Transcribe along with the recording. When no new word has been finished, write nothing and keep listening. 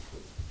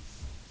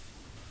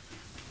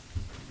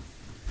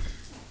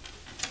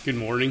Good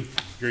morning.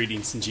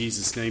 Greetings in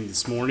Jesus' name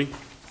this morning.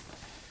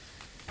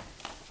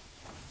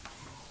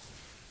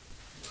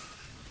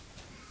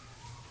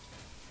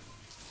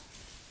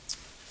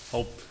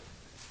 Hope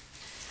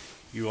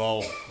you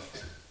all,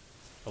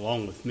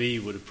 along with me,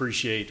 would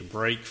appreciate a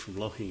break from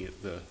looking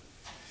at the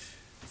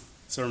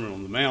Sermon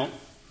on the Mount.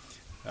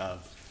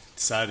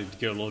 Decided to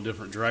go a little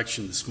different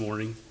direction this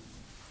morning.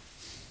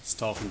 I was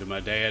talking to my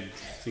dad,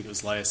 I think it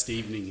was last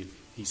evening, and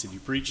he said,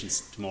 "You preaching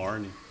tomorrow?"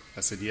 And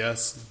I said,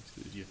 "Yes."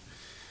 He said, "You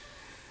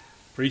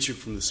preaching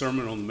from the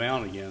Sermon on the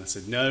Mount again?" I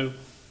said, "No." I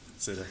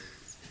said,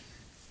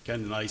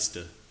 "Kind of nice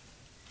to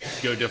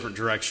go a different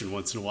direction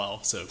once in a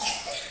while." So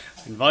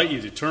I invite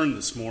you to turn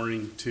this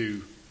morning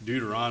to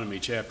Deuteronomy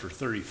chapter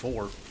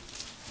 34.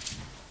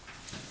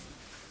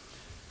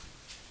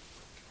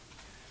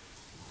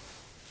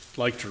 I'd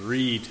like to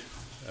read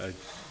a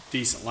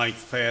decent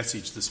length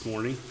passage this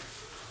morning.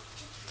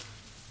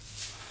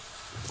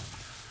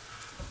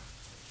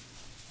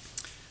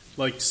 I'd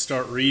like to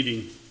start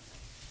reading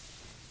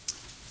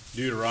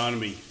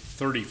Deuteronomy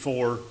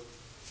 34,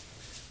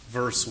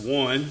 verse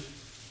 1,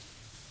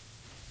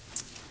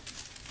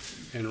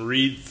 and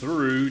read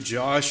through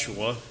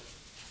Joshua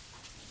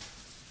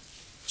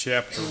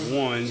chapter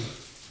 1,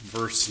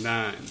 verse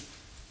 9.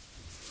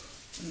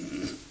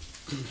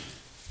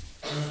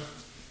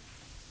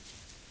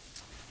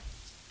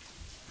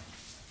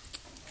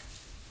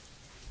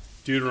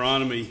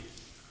 Deuteronomy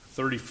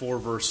 34,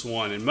 verse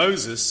 1. And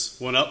Moses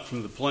went up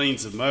from the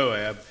plains of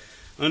Moab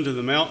unto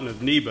the mountain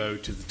of Nebo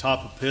to the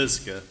top of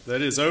Pisgah,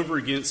 that is over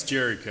against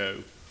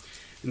Jericho.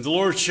 And the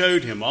Lord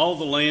showed him all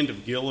the land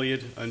of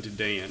Gilead unto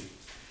Dan,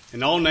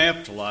 and all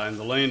Naphtali, and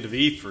the land of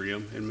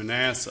Ephraim and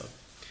Manasseh,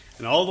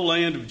 and all the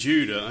land of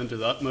Judah unto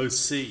the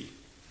utmost sea,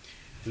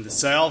 in the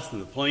south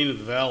and the plain of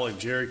the valley of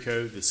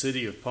Jericho, the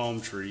city of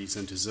palm trees,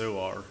 unto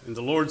Zoar. And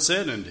the Lord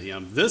said unto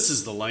him, This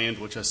is the land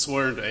which I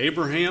sware unto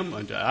Abraham,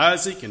 unto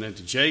Isaac, and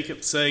unto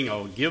Jacob, saying, I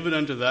will give it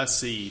unto thy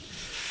seed.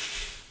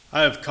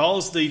 I have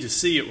caused thee to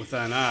see it with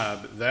thine eye,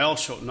 but thou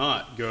shalt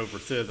not go over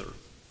thither.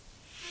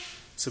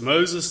 So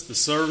Moses, the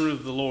servant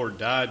of the Lord,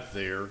 died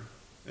there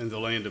in the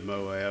land of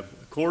Moab,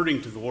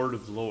 according to the word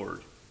of the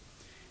Lord.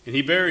 And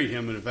he buried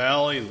him in a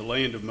valley in the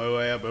land of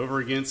Moab, over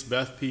against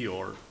Beth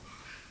Peor.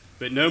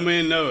 But no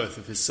man knoweth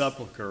of his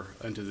sepulchre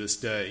unto this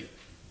day.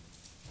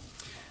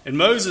 And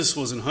Moses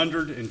was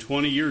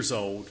 120 years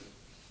old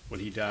when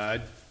he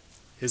died.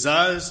 His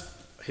eye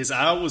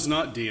was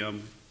not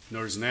dim,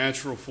 nor his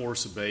natural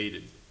force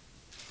abated.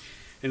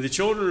 And the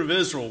children of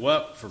Israel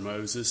wept for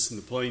Moses in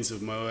the plains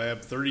of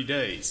Moab 30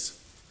 days.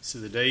 So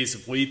the days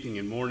of weeping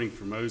and mourning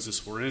for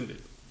Moses were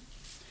ended.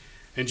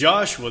 And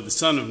Joshua the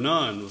son of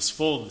Nun was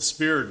full of the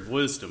spirit of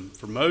wisdom,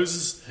 for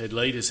Moses had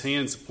laid his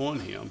hands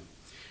upon him.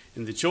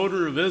 And the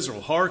children of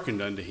Israel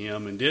hearkened unto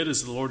him, and did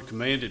as the Lord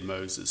commanded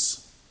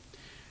Moses.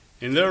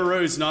 And there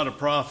arose not a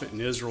prophet in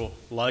Israel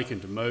like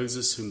unto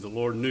Moses, whom the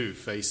Lord knew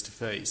face to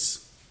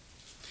face.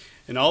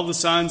 And all the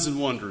signs and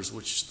wonders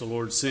which the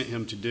Lord sent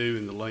him to do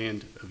in the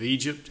land of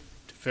Egypt,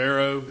 to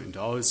Pharaoh, and to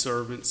all his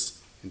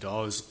servants, and to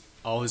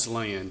all his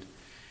land,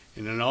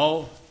 and in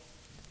all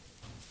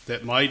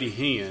that mighty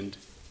hand,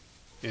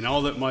 and in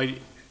all that mighty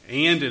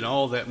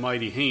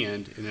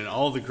hand, and in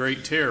all the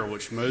great terror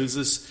which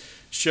Moses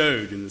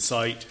showed in the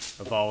sight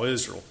of all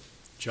Israel.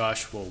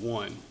 Joshua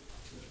 1.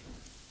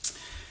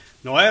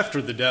 Now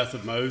after the death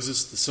of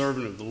Moses, the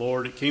servant of the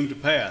Lord, it came to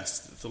pass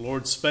that the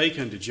Lord spake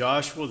unto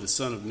Joshua the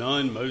son of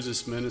Nun,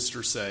 Moses'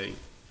 minister, saying,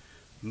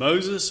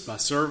 Moses, my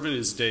servant,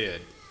 is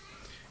dead.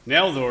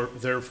 Now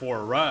therefore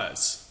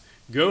arise,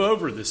 go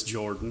over this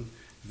Jordan,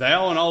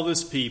 thou and all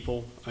this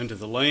people, unto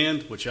the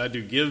land which I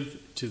do give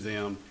to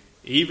them,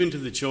 even to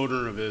the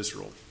children of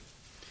Israel.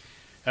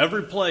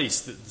 Every place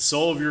that the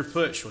sole of your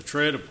foot shall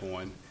tread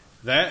upon,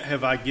 that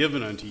have I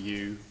given unto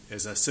you,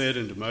 as I said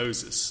unto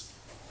Moses.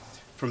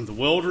 From the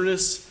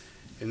wilderness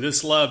and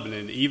this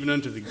Lebanon, even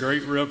unto the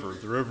great river,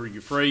 the river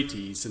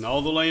Euphrates, and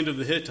all the land of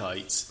the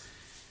Hittites,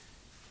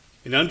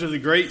 and unto the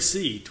great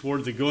sea,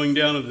 toward the going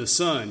down of the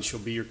sun, shall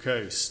be your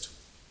coast.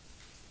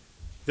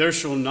 There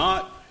shall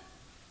not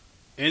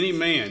any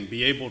man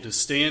be able to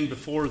stand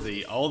before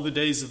thee all the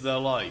days of thy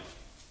life.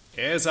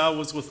 As I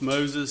was with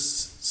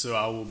Moses, so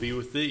I will be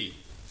with thee.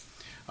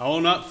 I will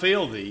not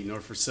fail thee,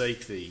 nor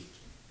forsake thee.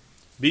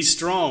 Be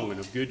strong and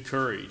of good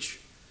courage.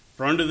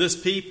 For unto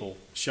this people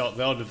shalt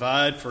thou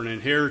divide for an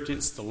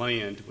inheritance the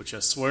land which I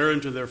swear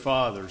unto their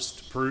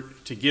fathers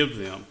to give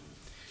them.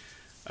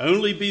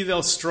 Only be thou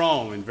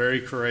strong and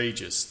very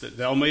courageous, that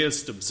thou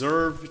mayest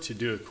observe to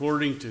do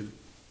according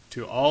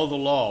to all the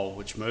law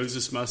which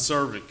Moses my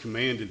servant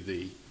commanded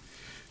thee.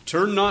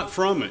 Turn not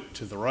from it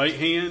to the right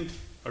hand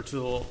or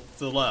to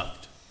the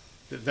left,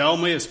 that thou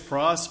mayest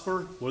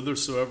prosper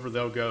whithersoever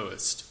thou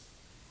goest.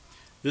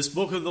 This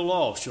book of the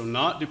law shall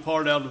not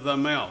depart out of thy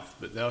mouth,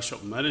 but thou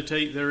shalt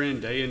meditate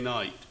therein day and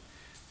night,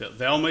 that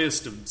thou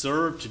mayest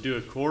observe to do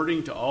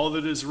according to all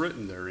that is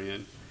written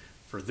therein.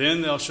 For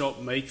then thou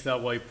shalt make thy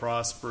way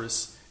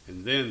prosperous,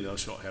 and then thou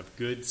shalt have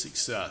good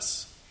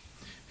success.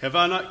 Have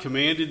I not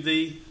commanded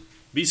thee?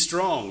 Be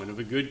strong and of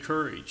a good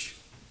courage.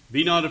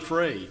 Be not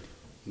afraid,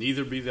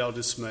 neither be thou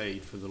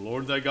dismayed, for the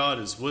Lord thy God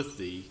is with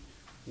thee,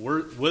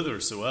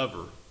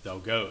 whithersoever thou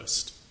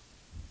goest.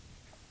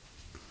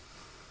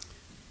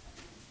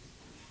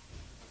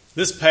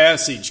 This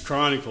passage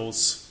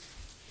chronicles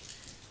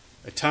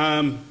a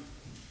time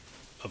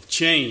of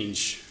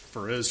change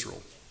for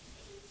Israel.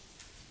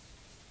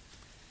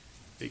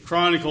 It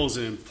chronicles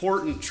an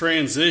important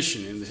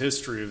transition in the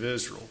history of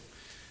Israel,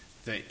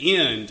 the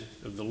end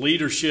of the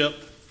leadership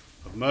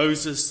of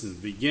Moses and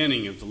the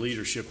beginning of the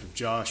leadership of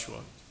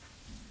Joshua.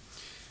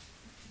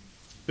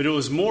 But it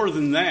was more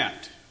than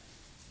that.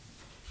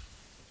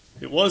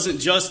 It wasn't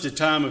just a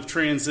time of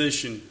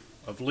transition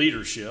of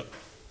leadership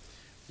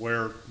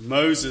where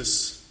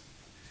Moses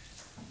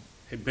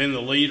had been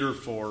the leader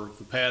for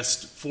the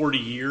past 40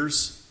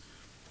 years,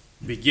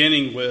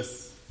 beginning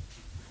with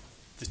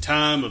the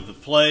time of the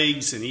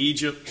plagues in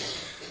Egypt,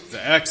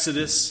 the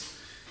Exodus,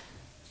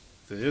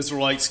 the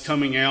Israelites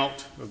coming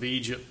out of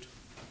Egypt,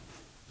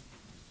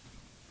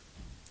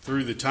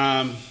 through the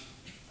time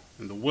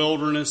in the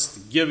wilderness,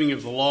 the giving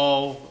of the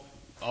law,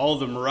 all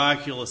the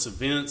miraculous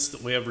events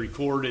that we have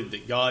recorded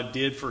that God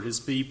did for his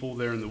people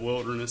there in the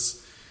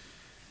wilderness.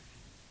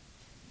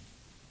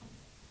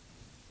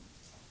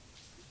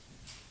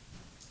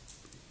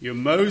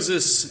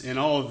 Moses and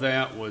all of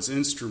that was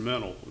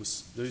instrumental.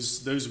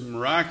 Those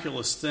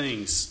miraculous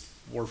things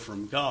were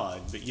from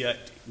God, but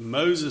yet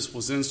Moses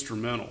was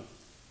instrumental.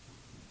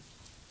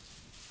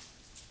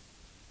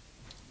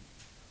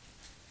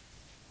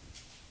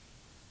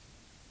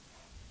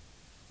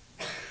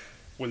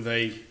 When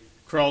they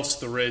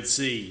crossed the Red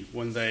Sea,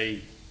 when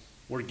they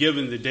were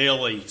given the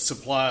daily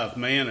supply of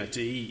manna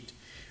to eat,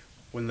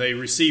 when they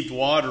received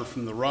water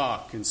from the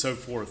rock and so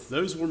forth,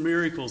 those were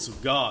miracles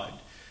of God.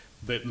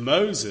 But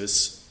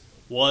Moses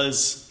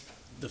was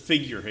the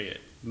figurehead.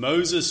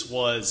 Moses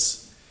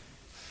was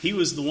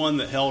the one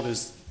that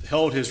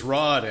held his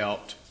rod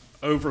out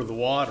over the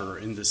water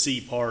and the sea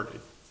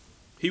parted.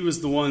 He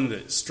was the one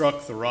that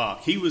struck the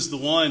rock. He was the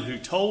one who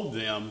told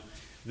them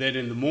that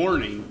in the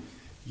morning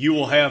you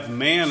will have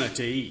manna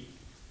to eat.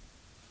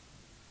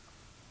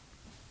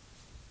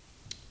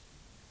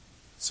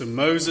 So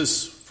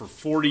Moses, for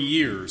 40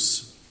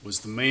 years, was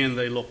the man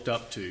they looked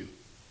up to.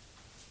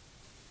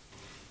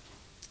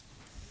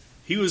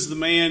 He was the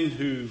man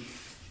who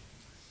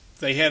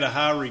they had a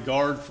high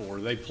regard for.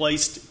 They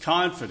placed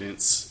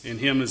confidence in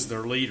him as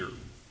their leader.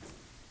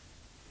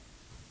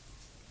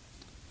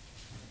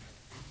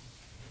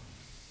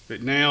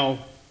 But now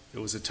it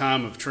was a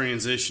time of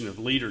transition of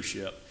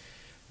leadership.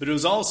 But it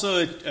was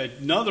also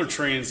another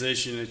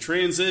transition, a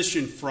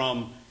transition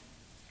from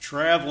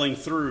traveling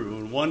through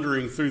and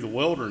wandering through the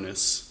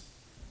wilderness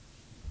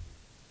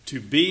to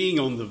being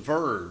on the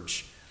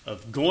verge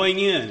of going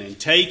in and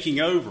taking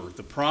over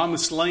the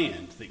promised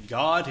land that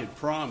God had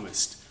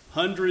promised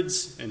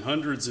hundreds and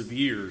hundreds of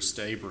years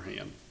to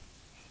Abraham.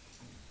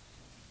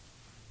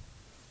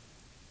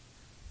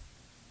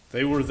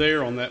 They were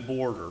there on that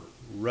border,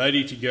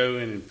 ready to go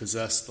in and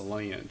possess the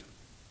land.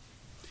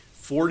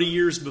 40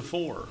 years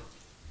before,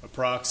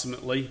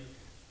 approximately,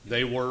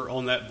 they were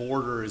on that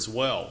border as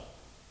well.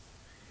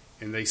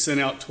 And they sent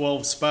out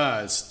 12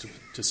 spies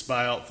to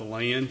spy out the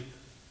land.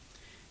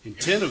 And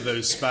 10 of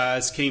those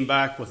spies came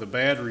back with a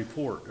bad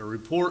report, a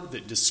report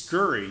that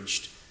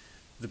discouraged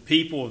the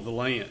people of the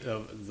land,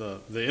 of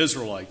the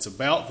Israelites,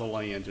 about the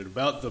land and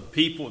about the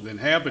people, the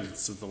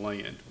inhabitants of the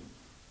land.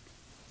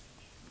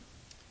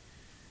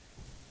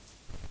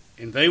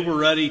 And they were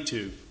ready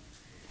to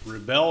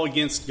rebel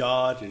against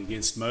God and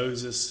against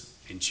Moses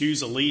and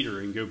choose a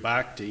leader and go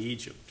back to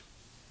Egypt.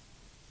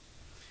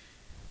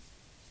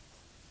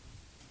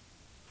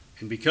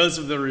 And because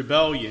of the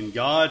rebellion,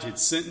 God had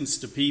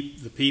sentenced the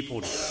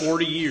people to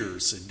 40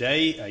 years,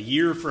 a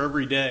year for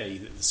every day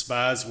that the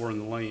spies were in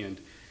the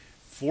land.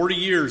 40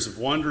 years of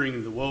wandering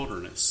in the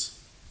wilderness.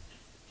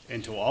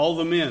 And to all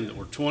the men that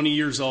were 20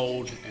 years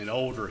old and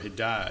older had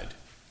died,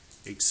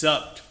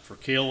 except for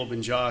Caleb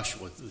and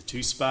Joshua, the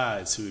two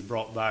spies who had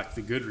brought back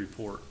the good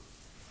report.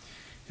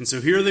 And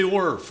so here they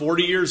were,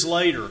 40 years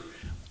later,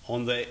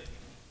 on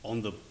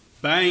the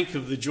bank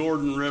of the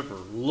Jordan River,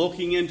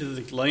 looking into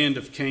the land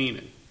of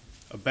Canaan,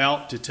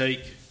 about to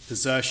take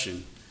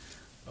possession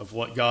of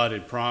what God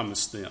had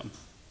promised them.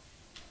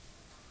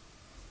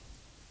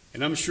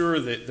 And I'm sure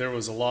that there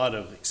was a lot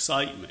of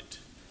excitement,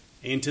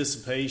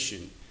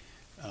 anticipation,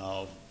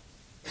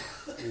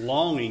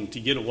 longing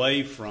to get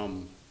away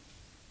from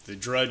the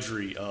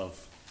drudgery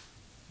of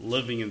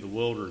living in the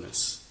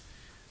wilderness.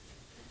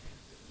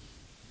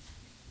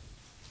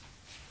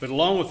 But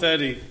along with that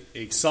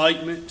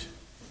excitement,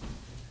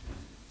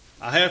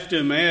 I have to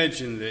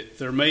imagine that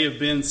there may have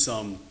been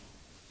some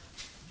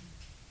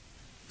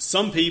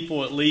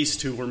people at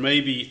least who were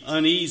maybe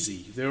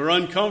uneasy. They were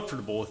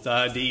uncomfortable with the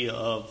idea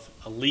of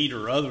a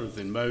leader other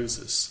than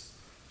Moses.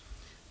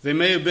 They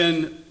may have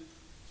been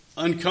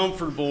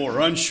uncomfortable or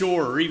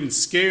unsure or even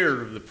scared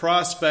of the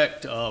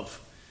prospect of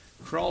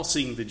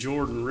crossing the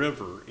Jordan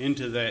River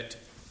into that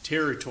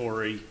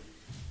territory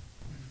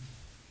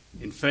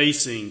and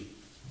facing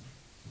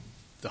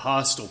the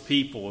hostile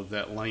people of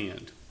that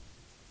land.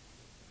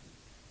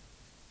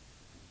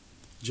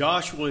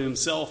 Joshua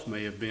himself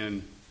may have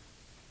been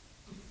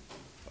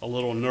a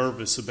little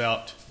nervous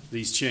about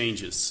these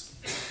changes.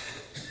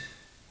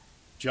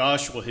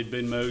 Joshua had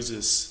been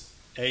Moses'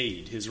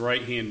 aide, his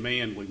right-hand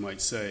man, we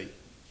might say,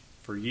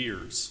 for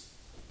years.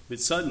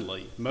 But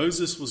suddenly,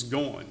 Moses was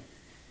gone,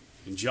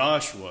 and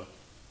Joshua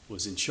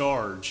was in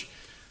charge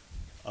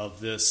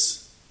of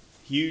this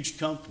huge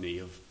company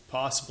of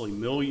possibly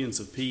millions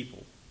of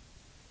people.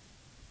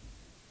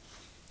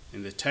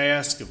 And the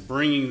task of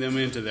bringing them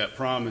into that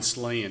promised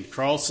land,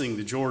 crossing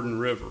the Jordan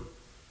River.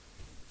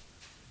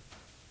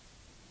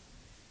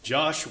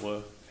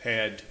 Joshua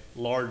had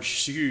large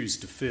shoes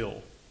to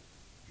fill.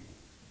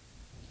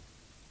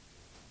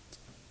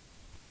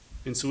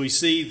 And so we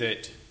see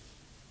that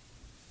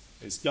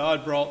as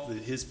God brought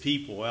his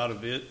people out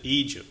of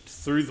Egypt,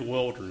 through the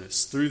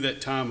wilderness, through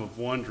that time of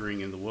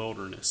wandering in the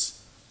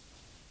wilderness,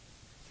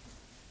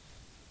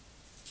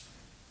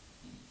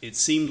 it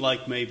seemed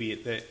like maybe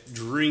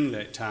during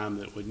that time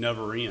that it would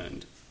never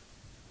end.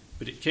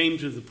 But it came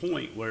to the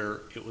point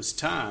where it was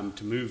time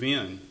to move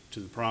in to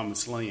the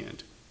promised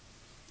land.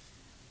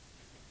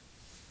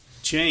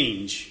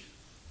 Change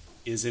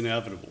is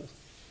inevitable.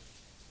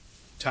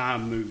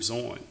 Time moves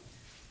on.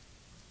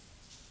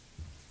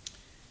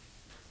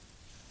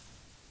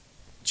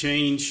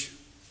 Change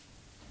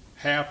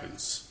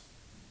happens.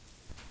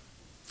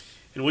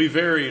 And we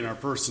vary in our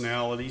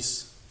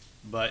personalities,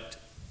 but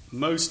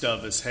most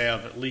of us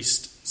have at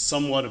least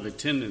somewhat of a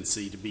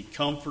tendency to be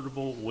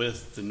comfortable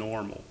with the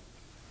normal.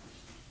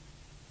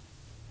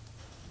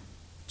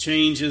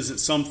 Change isn't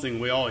something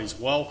we always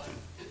welcome.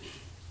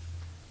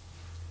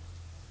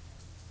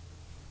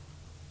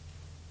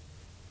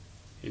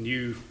 And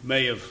you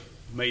may have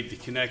made the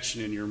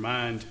connection in your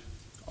mind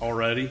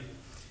already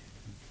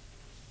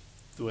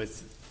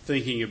with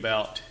thinking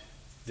about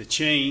the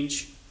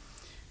change,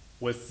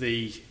 with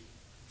the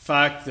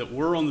fact that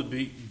we're on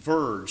the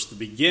verge, the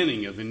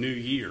beginning of a new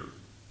year.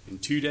 In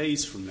 2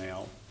 days from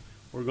now,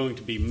 we're going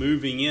to be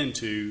moving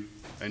into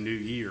a new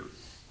year.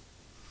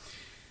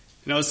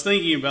 And I was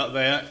thinking about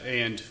that,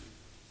 and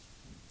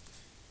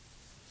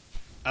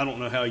I don't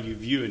know how you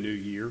view a new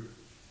year.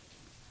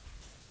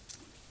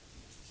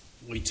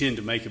 We tend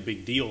to make a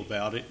big deal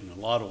about it. In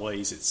a lot of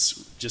ways,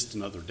 it's just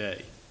another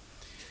day.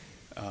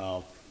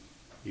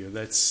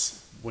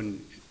 That's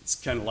when it's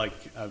kind of like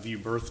I view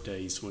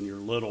birthdays. When you're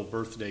little,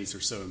 birthdays are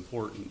so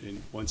important,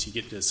 and once you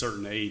get to a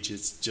certain age,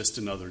 it's just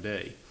another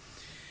day.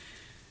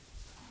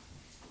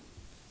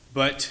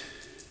 But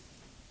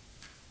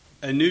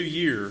a new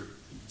year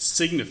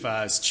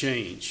signifies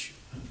change.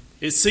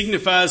 It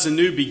signifies a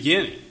new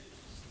beginning.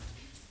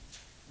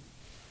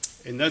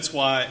 And that's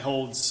why it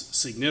holds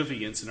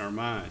significance in our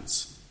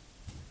minds.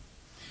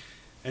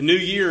 A new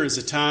year is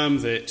a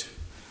time that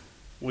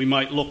we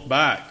might look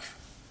back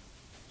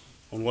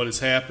on what has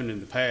happened in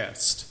the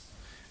past,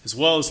 as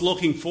well as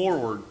looking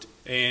forward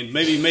and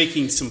maybe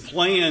making some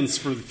plans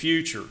for the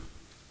future,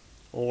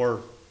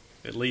 or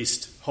at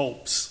least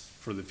hopes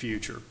for the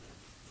future.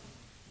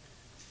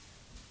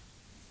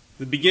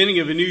 The beginning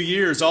of a new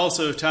year is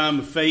also a time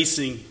of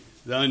facing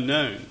the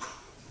unknown.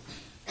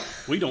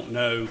 We don't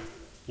know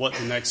what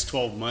the next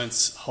 12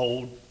 months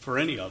hold for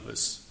any of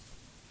us.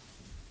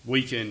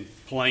 We can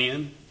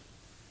plan,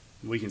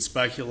 we can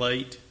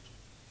speculate,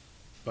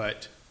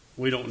 but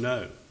we don't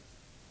know.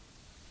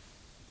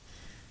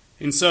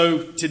 And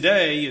so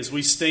today, as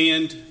we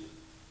stand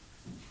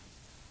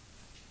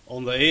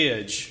on the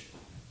edge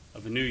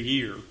of a new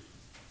year,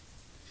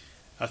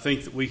 I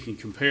think that we can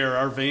compare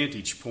our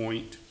vantage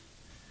point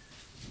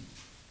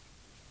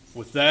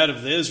with that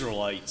of the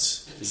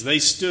Israelites as they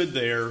stood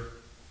there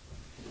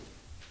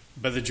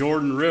by the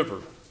Jordan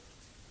River,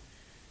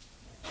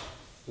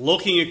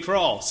 looking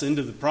across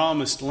into the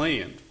promised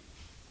land,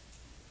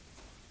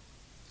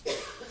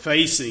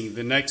 facing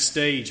the next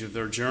stage of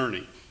their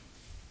journey,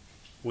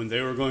 when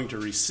they were going to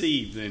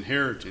receive the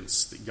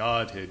inheritance that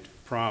God had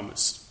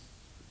promised.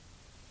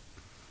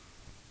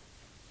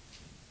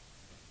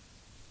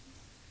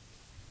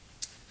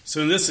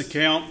 So in this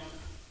account,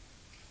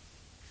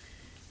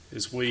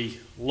 as we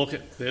look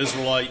at the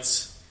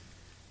Israelites,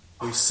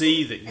 we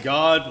see that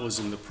God was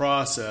in the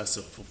process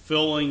of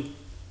fulfilling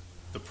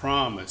the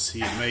promise he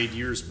had made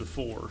years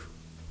before.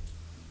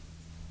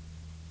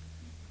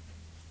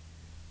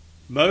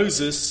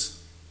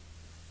 Moses,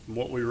 from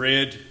what we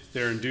read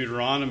there in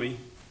Deuteronomy,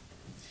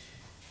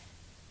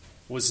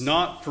 was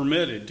not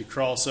permitted to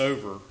cross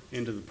over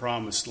into the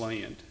promised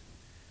land.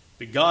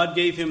 But God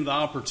gave him the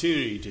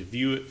opportunity to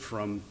view it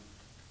from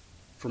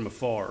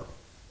afar.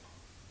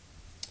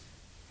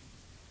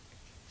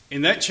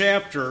 In that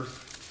chapter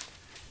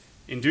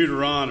in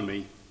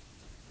Deuteronomy,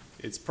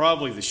 it's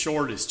probably the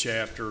shortest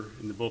chapter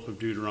in the book of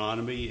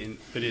Deuteronomy,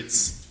 but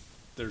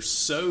there's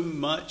so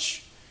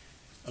much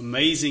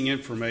amazing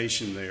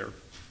information there.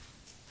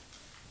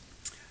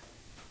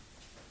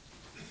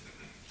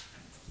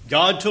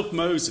 God took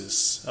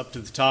Moses up to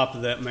the top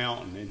of that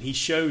mountain, and he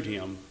showed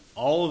him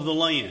all of the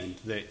land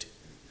that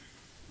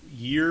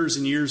years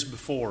and years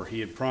before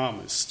he had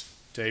promised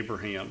to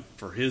Abraham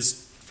for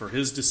his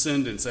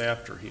descendants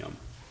after him.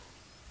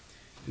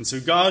 And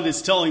so God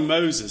is telling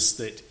Moses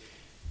that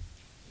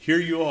here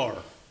you are,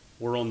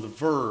 we're on the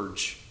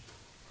verge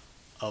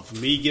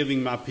of me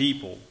giving my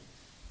people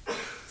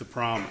the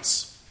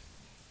promise.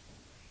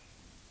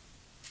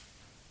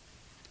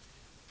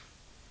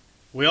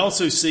 We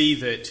also see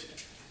that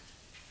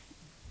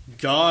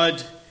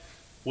God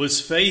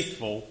was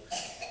faithful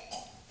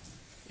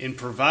in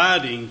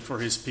providing for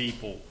his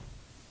people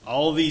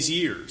all these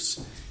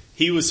years.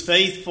 He was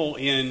faithful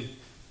in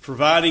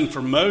providing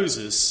for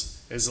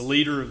Moses as a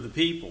leader of the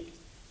people.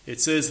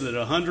 It says that at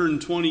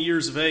 120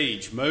 years of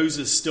age,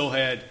 Moses still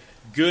had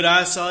good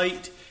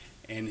eyesight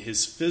and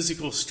his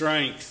physical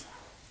strength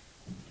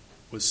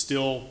was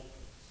still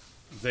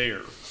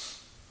there.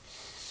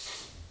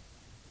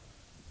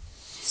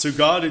 So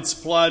God had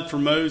supplied for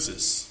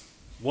Moses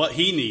what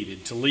he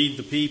needed to lead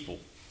the people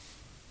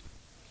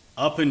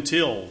up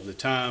until the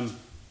time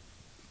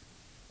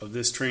of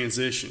this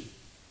transition.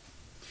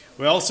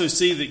 We also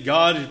see that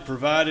God had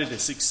provided a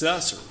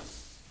successor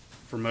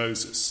for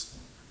Moses.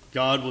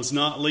 God was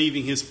not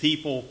leaving his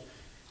people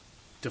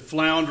to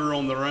flounder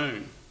on their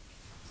own.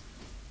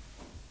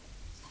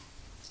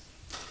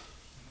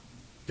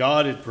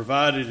 God had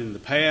provided in the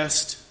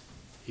past.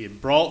 He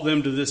had brought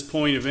them to this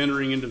point of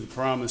entering into the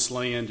promised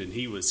land, and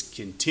he was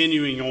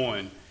continuing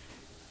on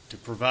to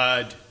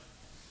provide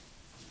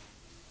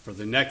for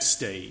the next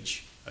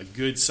stage, a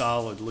good,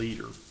 solid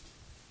leader.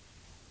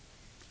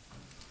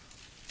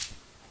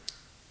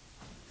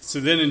 So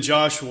then in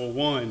Joshua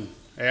 1,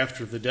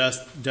 after the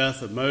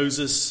death of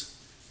Moses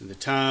and the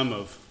time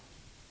of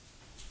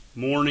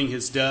mourning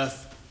his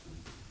death,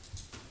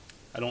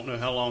 I don't know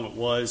how long it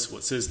was.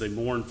 What says they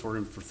mourned for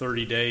him for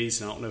 30 days,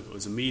 and I don't know if it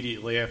was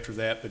immediately after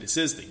that, but it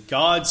says that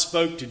God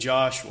spoke to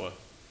Joshua.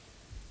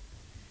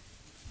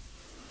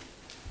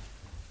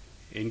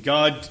 And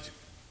God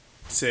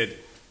said,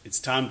 it's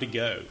time to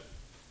go.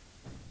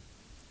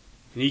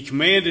 And he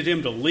commanded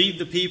him to lead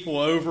the people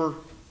over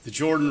the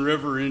Jordan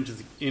River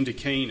into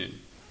Canaan.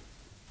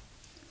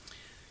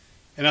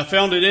 And I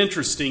found it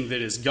interesting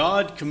that as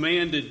God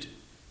commanded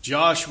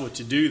Joshua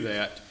to do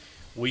that,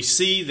 we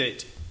see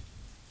that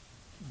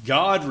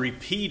God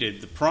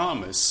repeated the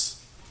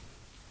promise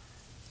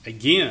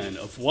again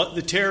of what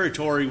the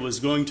territory was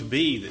going to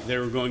be that they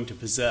were going to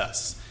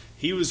possess.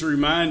 He was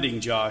reminding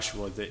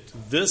Joshua that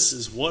this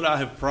is what I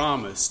have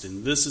promised,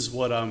 and this is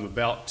what I'm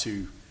about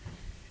to,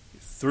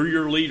 through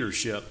your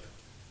leadership,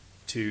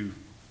 to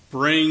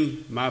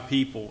bring my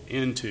people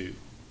into.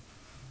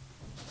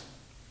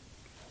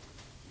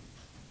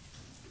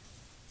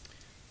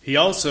 He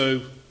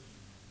also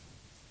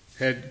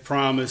had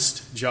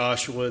promised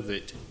Joshua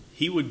that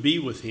he would be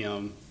with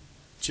him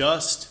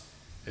just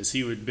as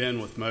he had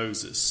been with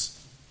Moses.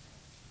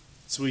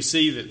 So we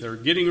see that they're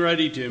getting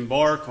ready to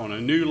embark on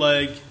a new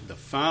leg, the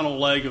final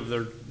leg of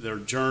their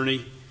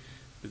journey.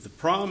 But the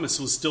promise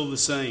was still the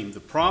same.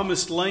 The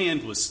promised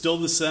land was still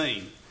the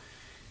same.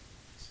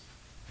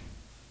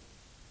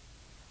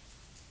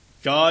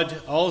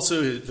 God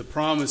also, the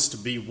promise to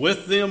be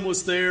with them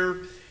was there.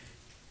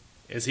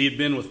 As he had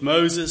been with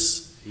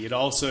Moses, he had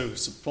also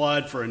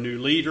supplied for a new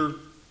leader.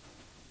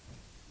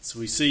 So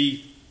we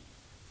see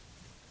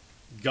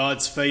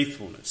God's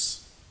faithfulness.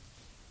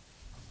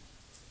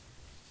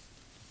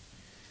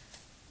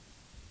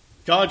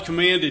 God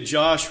commanded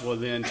Joshua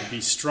then to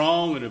be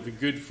strong and of a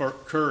good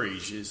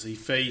courage as he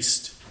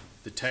faced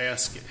the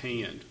task at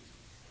hand.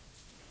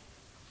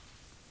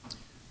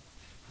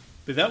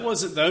 But that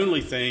wasn't the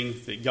only thing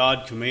that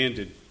God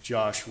commanded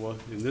Joshua,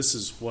 and this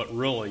is what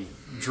really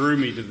drew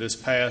me to this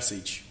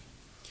passage.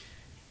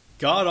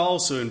 God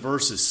also in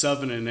verses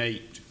 7 and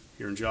 8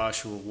 here in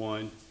Joshua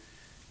 1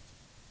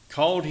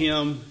 called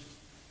him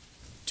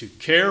to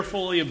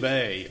carefully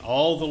obey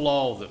all the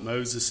law that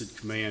Moses had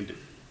commanded.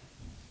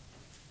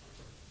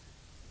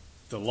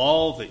 The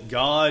law that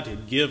God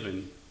had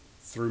given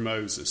through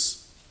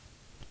Moses.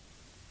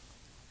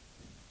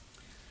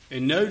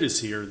 And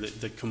notice here that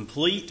the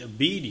complete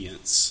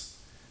obedience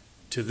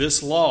to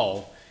this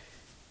law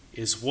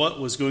is what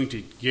was going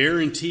to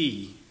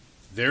guarantee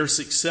their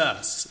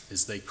success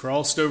as they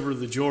crossed over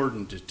the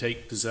Jordan to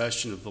take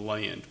possession of the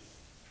land.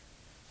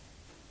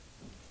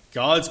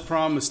 God's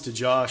promise to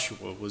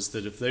Joshua was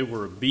that if they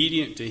were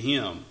obedient to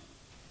him,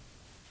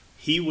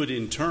 he would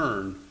in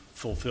turn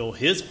fulfill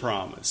his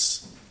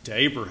promise to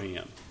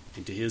Abraham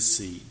and to his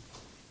seed.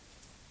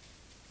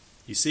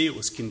 You see, it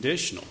was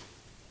conditional.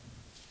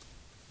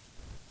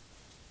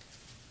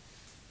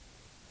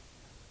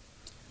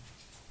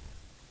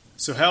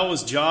 So how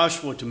was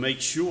Joshua to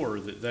make sure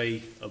that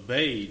they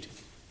obeyed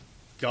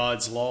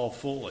God's law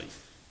fully?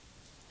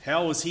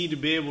 How was he to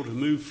be able to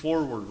move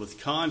forward with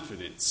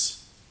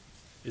confidence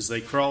as they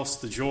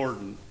crossed the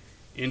Jordan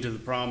into the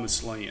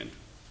promised land?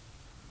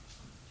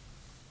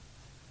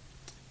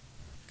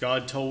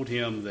 God told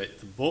him that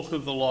the book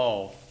of the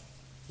law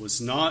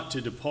was not to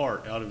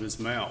depart out of his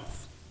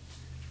mouth,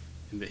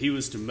 and that he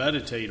was to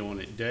meditate on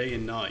it day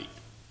and night.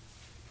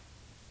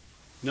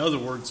 In other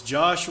words,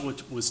 Joshua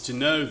was to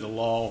know the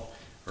law,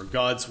 or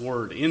God's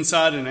word,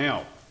 inside and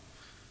out.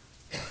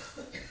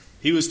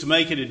 He was to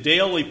make it a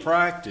daily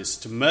practice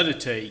to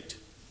meditate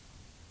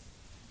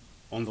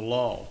on the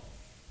law,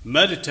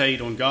 meditate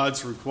on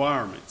God's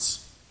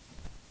requirements.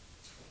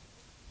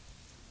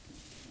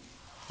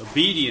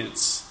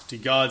 Obedience to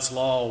God's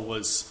law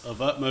was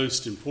of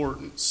utmost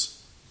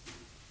importance.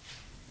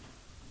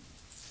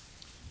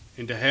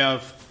 And to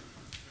have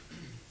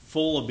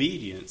full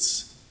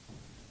obedience,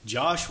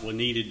 Joshua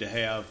needed to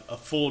have a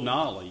full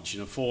knowledge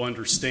and a full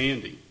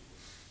understanding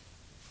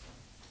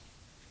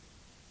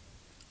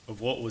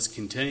of what was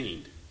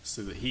contained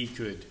so that he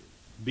could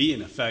be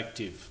an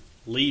effective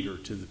leader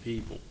to the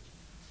people.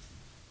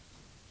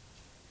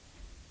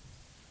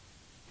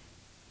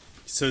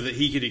 So that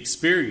he could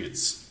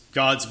experience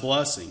God's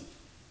blessing.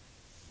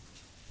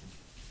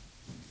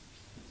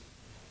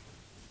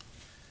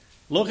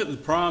 Look at the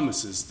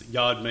promises that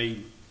God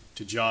made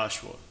to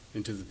Joshua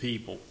and to the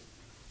people.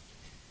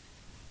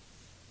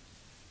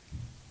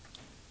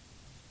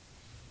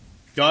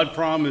 God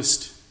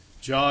promised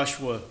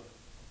Joshua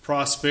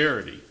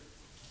prosperity. He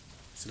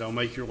said, I'll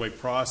make your way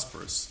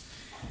prosperous.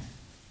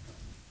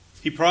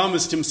 He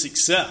promised him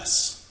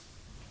success.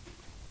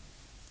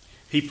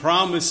 He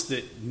promised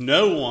that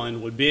no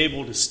one would be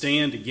able to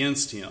stand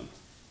against him.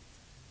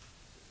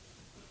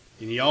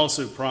 And he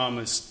also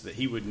promised that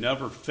he would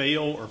never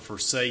fail or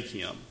forsake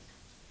him.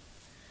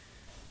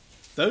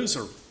 Those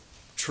are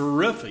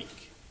terrific,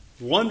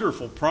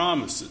 wonderful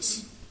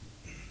promises.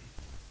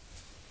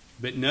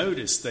 But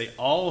notice they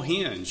all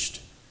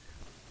hinged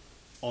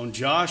on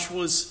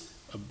Joshua's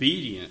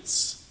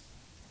obedience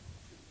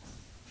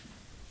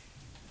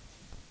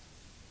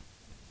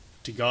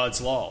to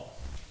God's law.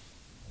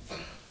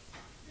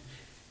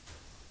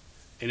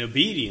 And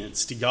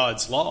obedience to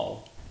God's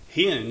law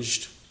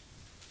hinged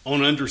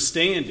on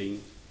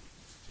understanding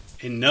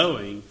and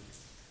knowing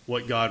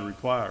what God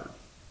required.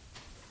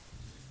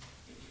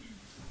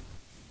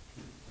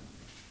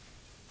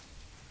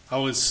 I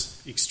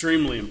was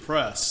extremely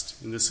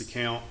impressed in this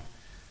account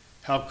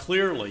how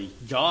clearly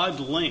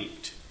God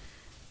linked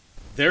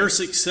their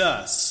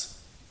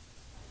success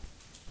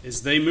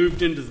as they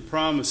moved into the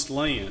promised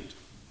land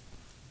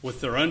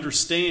with their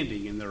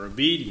understanding and their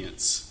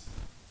obedience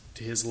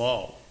to his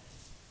law.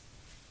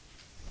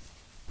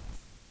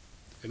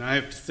 And I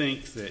have to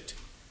think that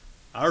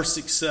our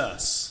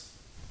success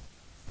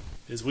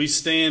as we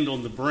stand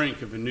on the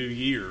brink of a new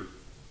year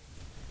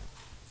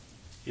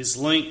is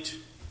linked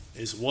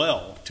as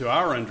well to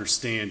our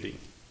understanding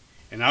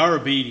and our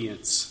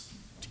obedience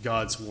to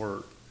God's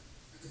word.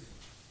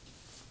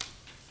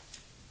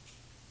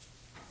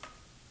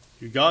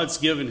 God's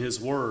given his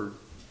word.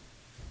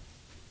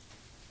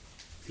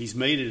 He's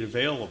made it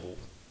available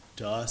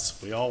to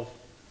us. We all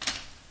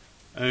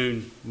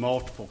own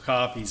multiple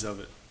copies of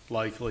it,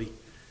 likely.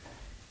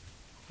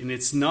 And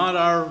it's not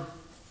our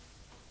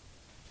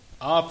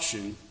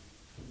option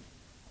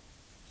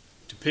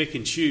to pick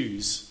and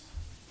choose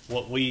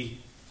what we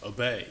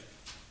obey.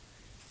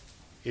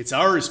 It's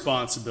our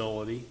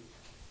responsibility,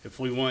 if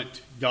we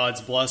want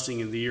God's blessing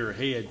in the year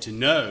ahead, to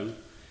know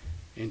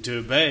and to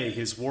obey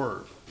his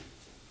word.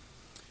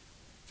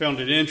 I found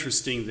it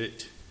interesting that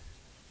the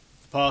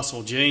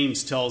Apostle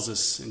James tells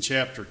us in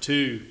chapter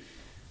 2,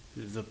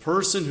 the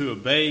person who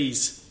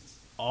obeys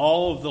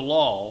all of the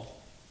law,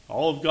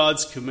 all of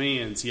God's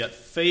commands, yet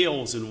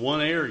fails in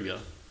one area,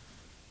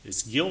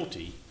 is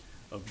guilty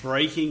of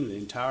breaking the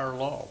entire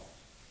law.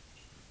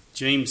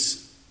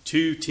 James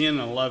 2:10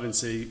 and 11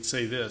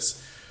 say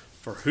this,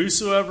 "For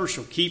whosoever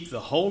shall keep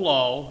the whole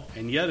law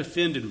and yet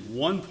offend in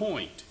one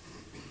point,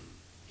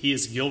 he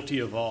is guilty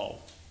of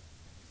all.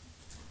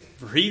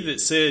 For he that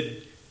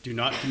said, 'Do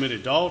not commit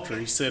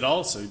adultery,' said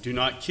also, 'Do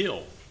not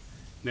kill.'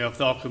 Now if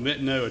thou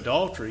commit no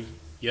adultery,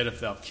 yet if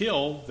thou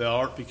kill, thou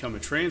art become a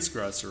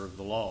transgressor of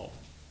the law."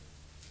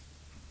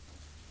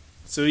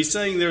 So he's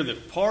saying there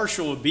that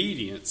partial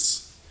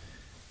obedience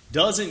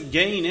doesn't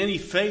gain any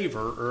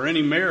favor or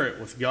any merit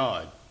with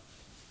God.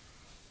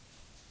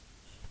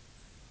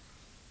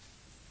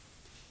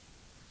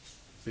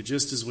 But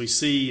just as we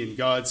see in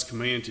God's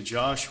command to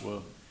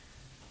Joshua,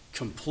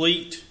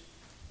 complete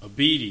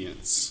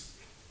obedience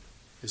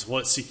is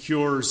what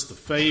secures the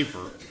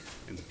favor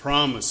and the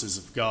promises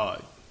of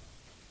God.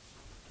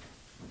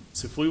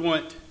 So if we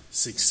want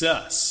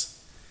success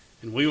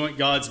and we want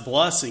God's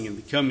blessing in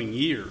the coming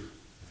year,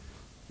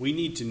 we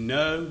need to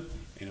know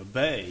and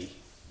obey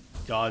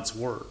God's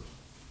word.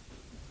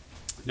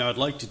 Now I'd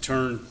like to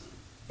turn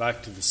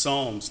back to the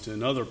Psalms, to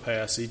another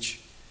passage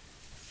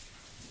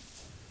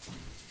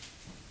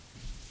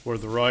where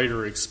the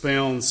writer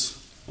expounds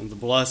on the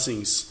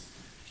blessings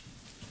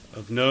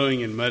of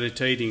knowing and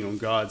meditating on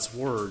God's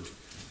word.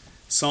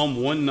 Psalm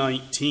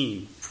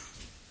 119,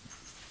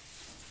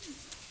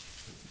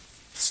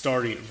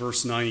 starting at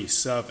verse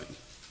 97.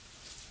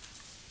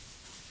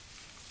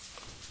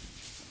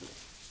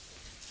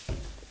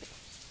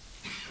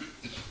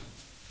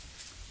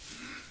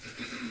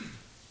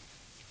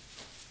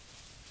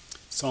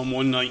 Psalm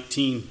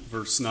 119,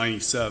 verse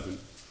 97.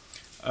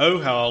 Oh,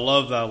 how I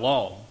love thy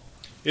law.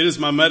 It is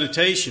my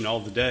meditation all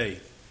the day.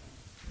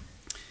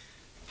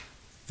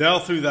 Thou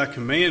through thy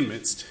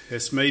commandments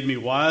hast made me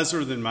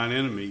wiser than mine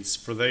enemies,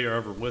 for they are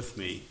ever with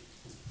me.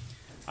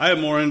 I have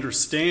more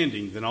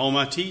understanding than all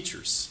my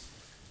teachers,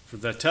 for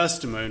thy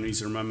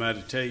testimonies are my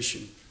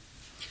meditation.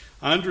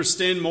 I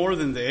understand more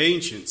than the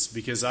ancients,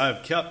 because I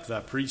have kept thy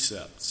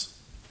precepts.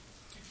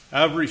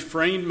 I have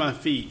refrained my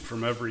feet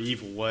from every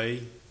evil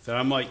way, that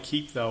I might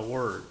keep thy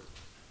word.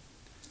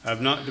 I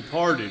have not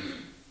departed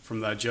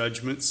from thy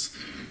judgments,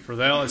 for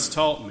thou hast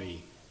taught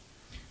me.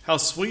 How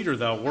sweet are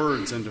thy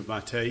words unto my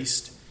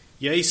taste,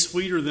 yea,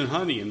 sweeter than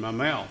honey in my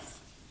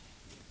mouth.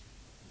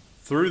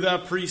 Through thy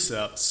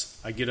precepts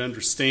I get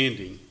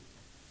understanding,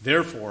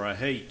 therefore I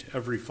hate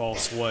every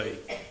false way.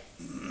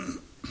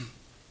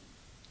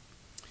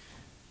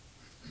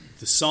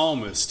 The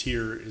psalmist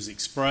here is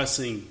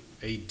expressing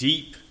a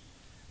deep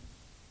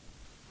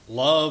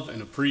love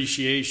and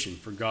appreciation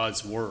for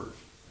God's word,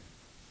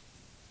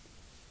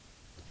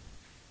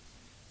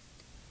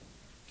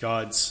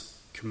 God's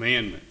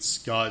commandments,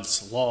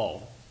 God's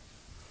law.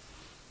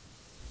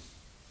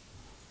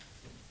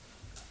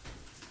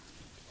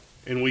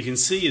 And we can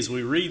see as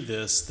we read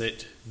this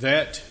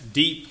that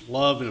deep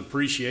love and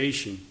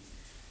appreciation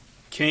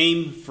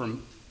came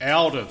from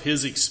out of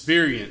his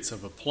experience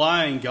of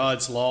applying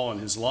God's law in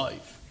his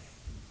life.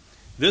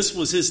 This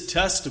was his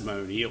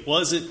testimony. It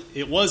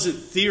wasn't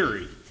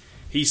theory.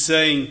 He's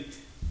saying,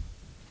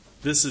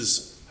 this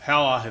is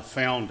how I have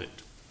found it.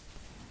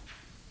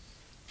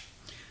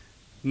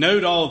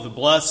 Note all of the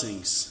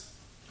blessings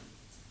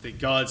that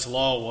God's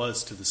law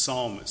was to the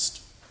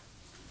psalmist.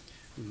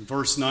 In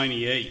verse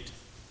 98,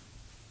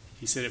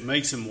 he said it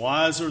makes him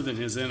wiser than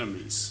his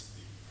enemies.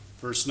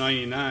 Verse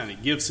 99,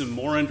 it gives him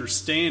more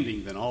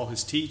understanding than all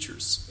his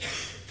teachers.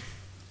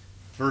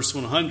 Verse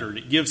 100,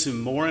 it gives him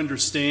more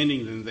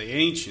understanding than the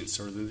ancients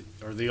or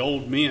the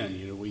old men.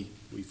 You know, we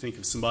think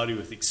of somebody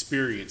with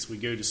experience. We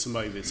go to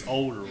somebody that's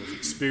older with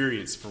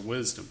experience for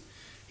wisdom.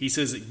 He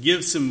says it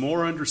gives him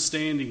more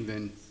understanding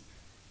than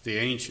the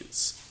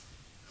ancients.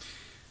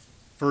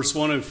 Verse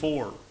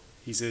 104,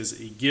 he says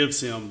it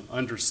gives him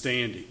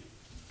understanding.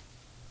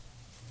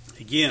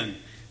 Again,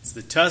 it's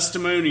the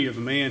testimony of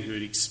a man who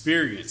had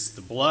experienced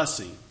the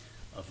blessing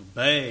of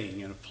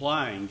obeying and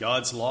applying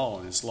God's law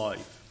in his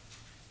life.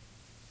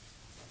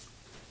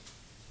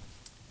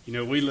 You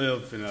know, we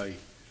live in an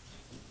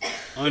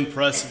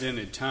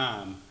unprecedented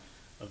time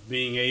of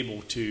being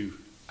able to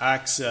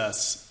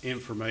access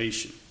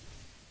information.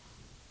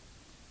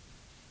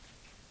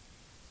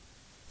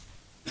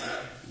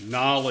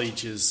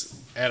 Knowledge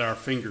is at our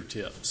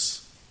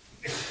fingertips.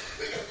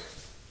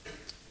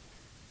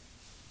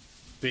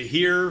 But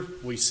here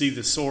we see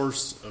the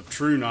source of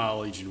true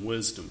knowledge and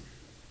wisdom.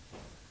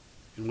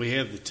 And we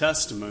have the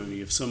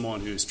testimony of someone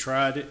who has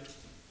tried it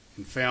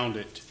and found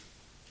it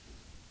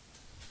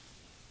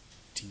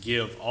to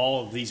give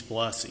all of these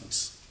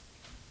blessings.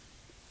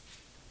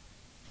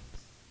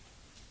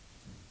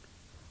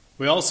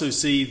 We also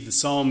see the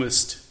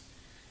psalmist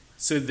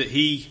said that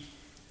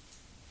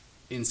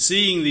in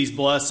seeing these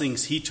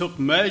blessings, he took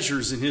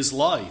measures in his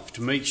life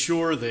to make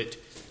sure that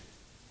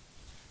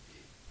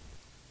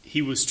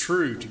he was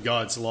true to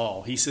God's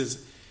law. He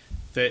says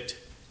that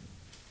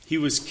he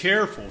was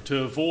careful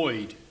to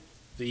avoid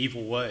the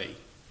evil way.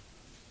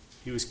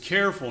 He was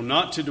careful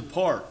not to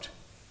depart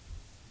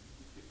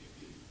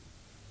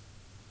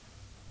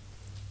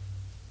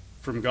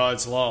from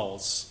God's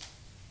laws.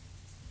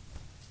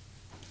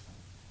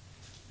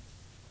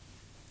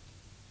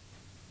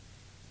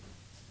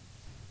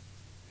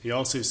 He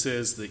also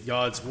says that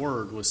God's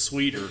word was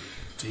sweeter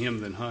to him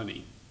than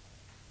honey.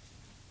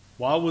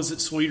 Why was it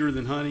sweeter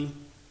than honey?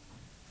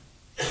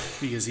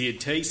 Because he had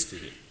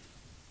tasted it.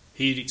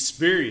 He had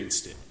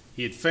experienced it.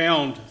 He had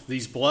found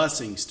these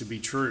blessings to be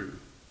true.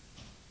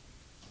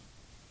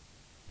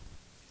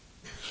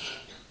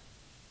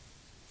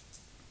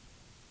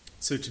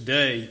 So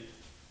today,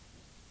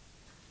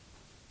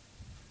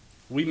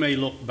 we may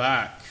look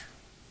back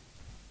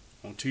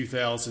on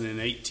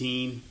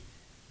 2018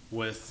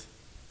 with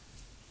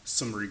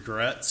some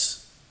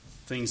regrets,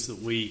 things that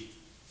we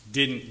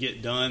didn't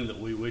get done that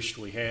we wished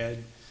we had,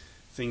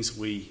 things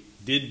we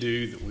did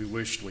do that we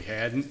wished we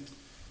hadn't.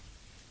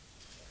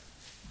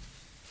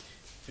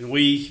 And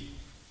we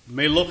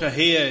may look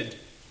ahead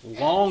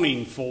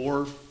longing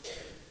for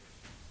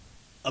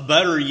a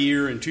better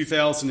year in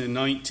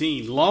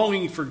 2019,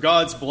 longing for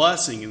God's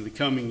blessing in the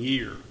coming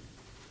year.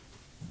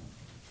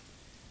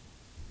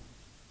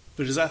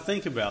 But as I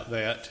think about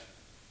that,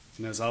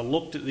 and as I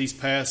looked at these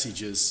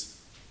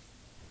passages,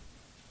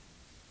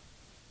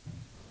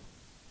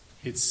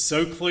 it's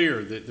so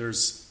clear that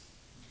there's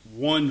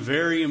one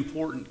very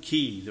important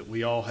key that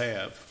we all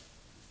have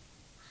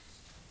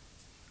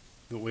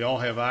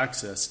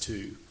access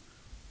to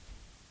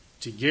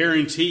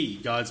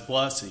guarantee God's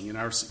blessing and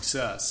our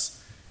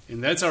success.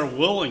 And that's our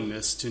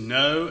willingness to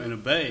know and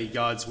obey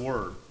God's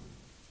word.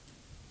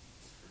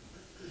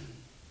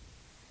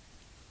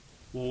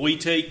 Will we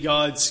take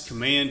God's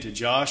command to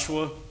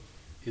Joshua,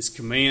 his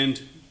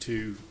command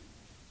to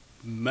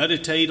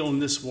meditate on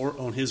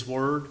His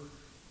word,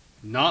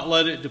 not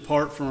let it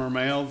depart from our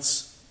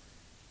mouths.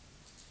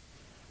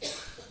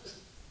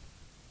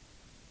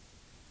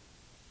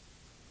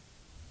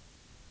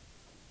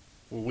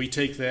 Will we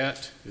take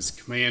that as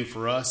a command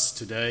for us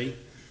today?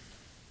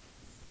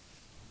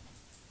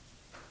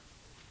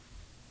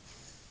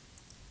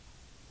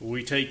 Will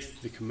we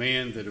take the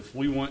command that if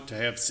we want to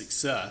have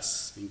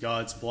success in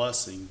God's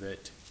blessing,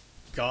 that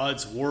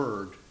God's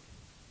word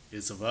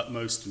is of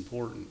utmost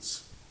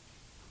importance?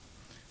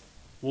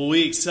 Will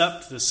we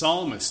accept the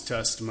psalmist's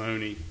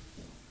testimony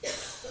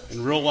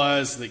and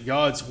realize that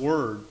God's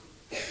word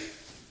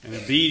and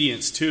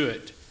obedience to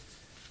it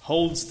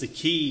holds the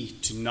key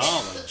to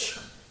knowledge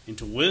and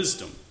to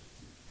wisdom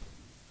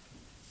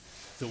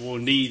that we'll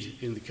need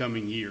in the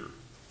coming year?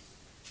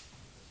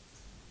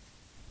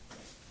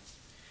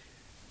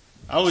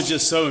 I was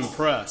just so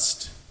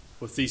impressed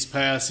with these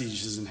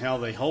passages and how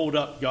they hold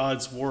up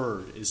God's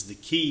word as the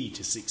key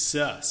to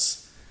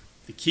success,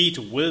 the key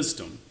to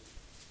wisdom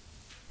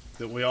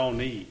that we all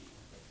need.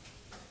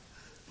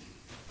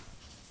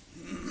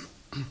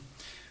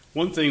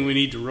 One thing we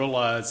need to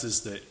realize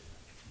is that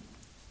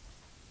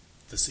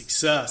the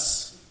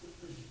success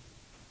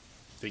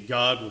that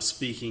God was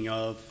speaking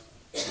of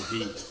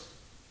when He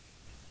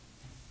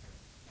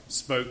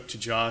spoke to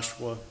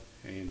Joshua,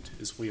 and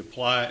as we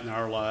apply it in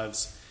our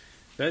lives,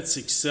 that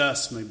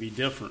success may be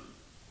different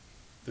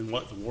than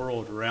what the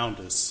world around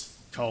us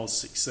calls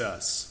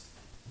success.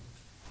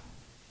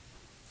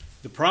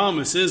 The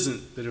promise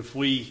isn't that if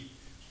we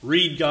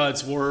read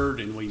God's word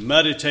and we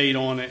meditate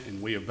on it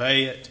and we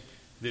obey it,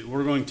 that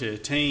we're going to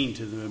attain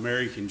to the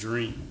American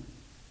dream.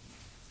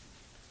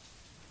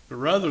 But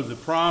rather, the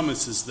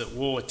promise is that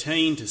we'll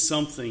attain to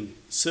something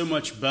so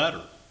much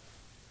better.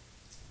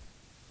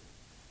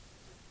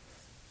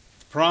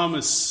 The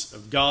promise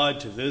of God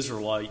to the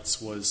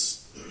Israelites was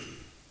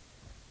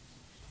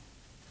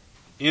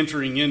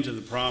entering into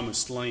the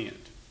promised land.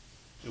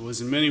 It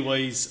was in many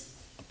ways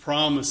a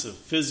promise of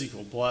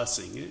physical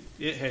blessing.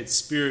 It had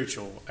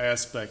spiritual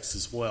aspects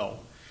as well.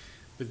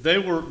 But they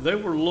were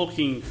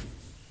looking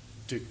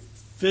to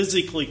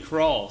physically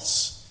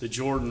cross the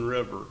Jordan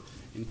River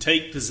and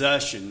take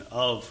possession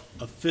of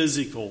a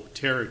physical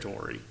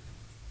territory.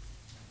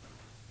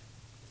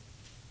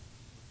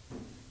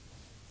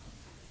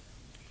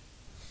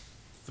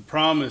 The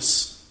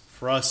promise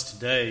for us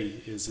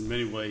today is in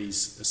many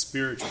ways a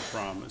spiritual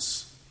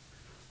promise.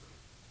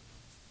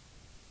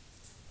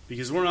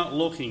 Because we're not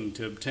looking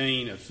to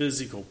obtain a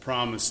physical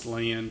promised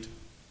land,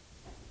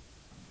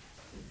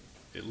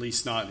 at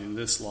least not in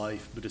this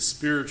life, but a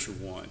spiritual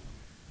one.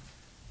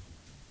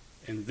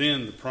 And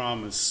then the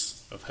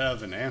promise of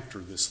heaven after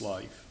this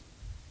life.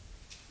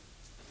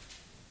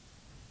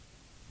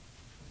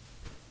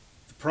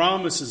 The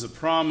promise is a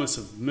promise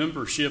of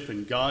membership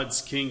in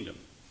God's kingdom.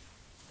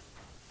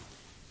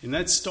 And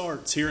that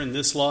starts here in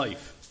this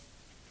life.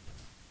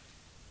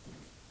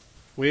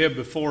 We have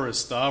before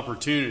us the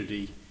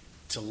opportunity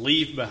to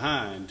leave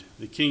behind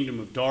the kingdom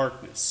of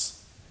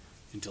darkness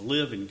and to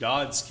live in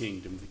God's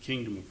kingdom, the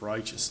kingdom of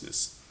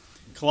righteousness.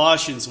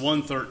 Colossians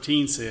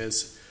 1:13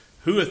 says,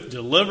 "Who hath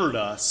delivered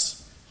us,"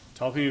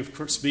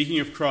 speaking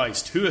of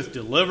Christ, "who hath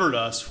delivered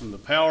us from the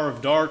power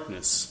of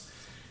darkness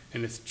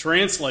and hath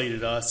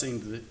translated us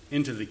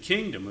into the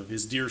kingdom of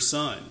His dear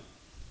Son."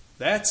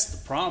 That's the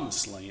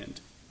promised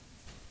land.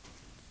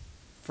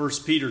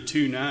 1 Peter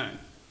 2:9,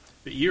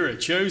 "But ye are a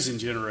chosen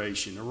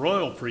generation, a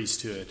royal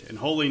priesthood, and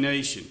holy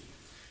nation,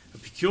 a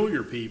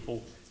peculiar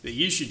people, that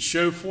ye should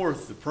show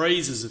forth the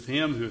praises of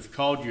Him who hath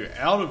called you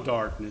out of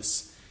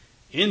darkness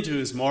into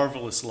His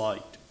marvelous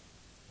light."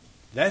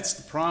 That's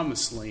the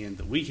promised land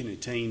that we can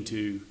attain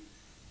to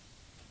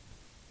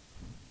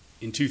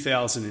in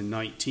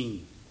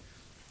 2019.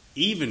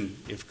 Even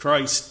if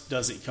Christ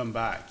doesn't come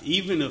back,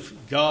 even if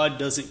God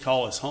doesn't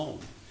call us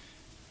home,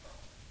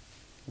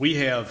 we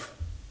have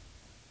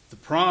the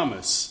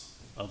promise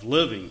of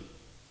living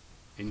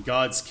in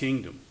God's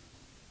kingdom.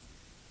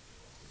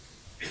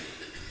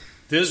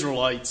 The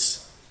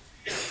Israelites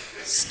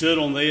stood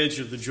on the edge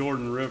of the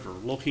Jordan River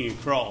looking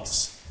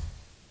across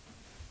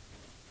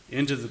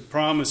into the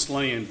promised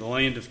land, the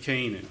land of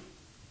Canaan,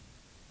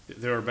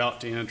 that they're about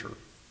to enter.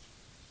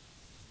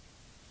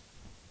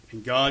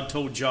 And God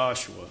told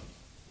Joshua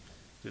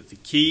that the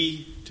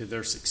key to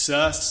their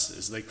success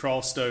as they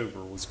crossed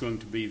over was going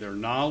to be their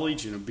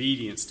knowledge and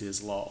obedience to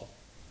His law.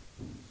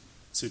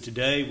 So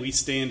today we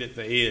stand at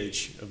the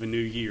edge of a new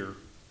year.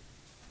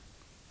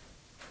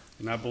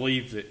 And I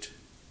believe that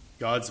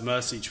God's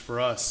message for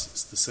us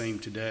is the same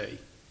today.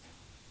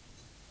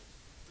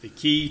 The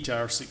key to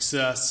our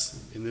success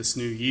in this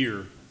new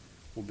year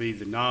will be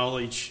the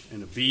knowledge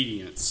and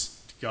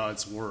obedience to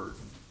God's Word.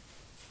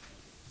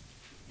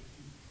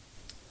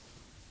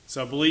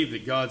 So I believe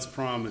that God's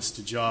promise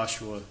to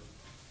Joshua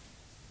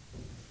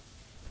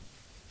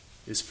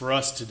is for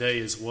us today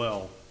as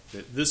well,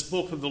 that this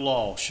book of the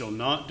law shall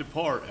not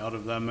depart out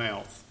of thy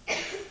mouth.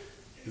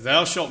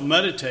 Thou shalt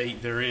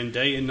meditate therein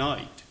day and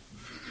night,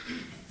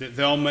 that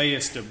thou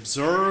mayest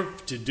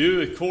observe to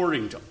do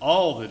according to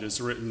all that is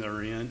written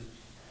therein.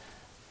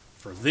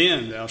 For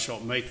then thou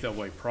shalt make thy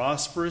way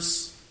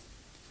prosperous,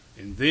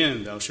 and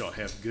then thou shalt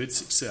have good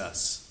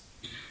success.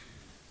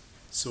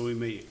 So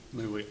may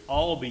we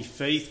all be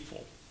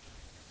faithful,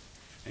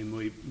 and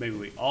may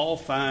we all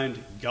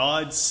find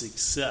God's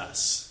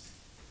success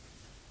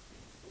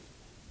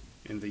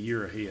in the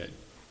year ahead.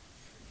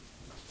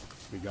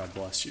 May God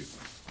bless you.